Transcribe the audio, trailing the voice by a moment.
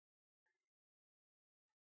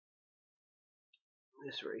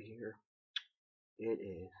This right here, it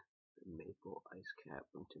is the maple ice cap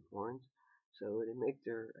from Tim Hortons. So to make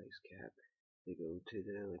their ice cap, they go to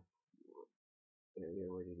the area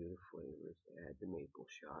where they do the flavors. They add the maple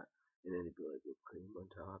shot, and then they put like whipped cream on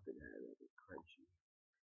top, and add like a crunchy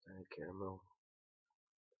kind of caramel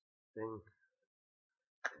thing.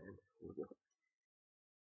 And here we go.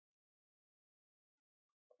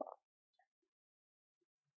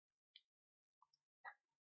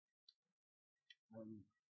 Um,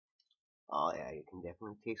 oh yeah, you can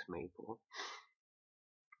definitely taste maple.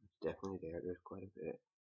 It's definitely there. There's quite a bit.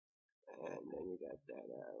 And then you got that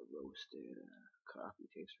roasted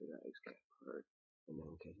coffee taste for the ice cap part. And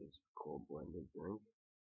then because it's a cold blended drink,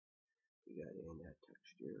 you got in that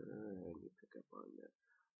texture, and you pick up on the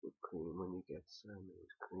whipped cream when you get some. It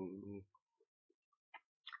was creamy.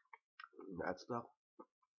 That stuff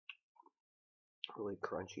really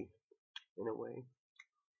crunchy in a way.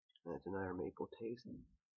 And it's another maple taste.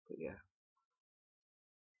 But yeah,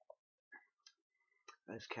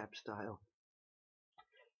 ice cap style.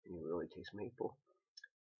 And you really taste maple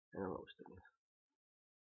and roastiness.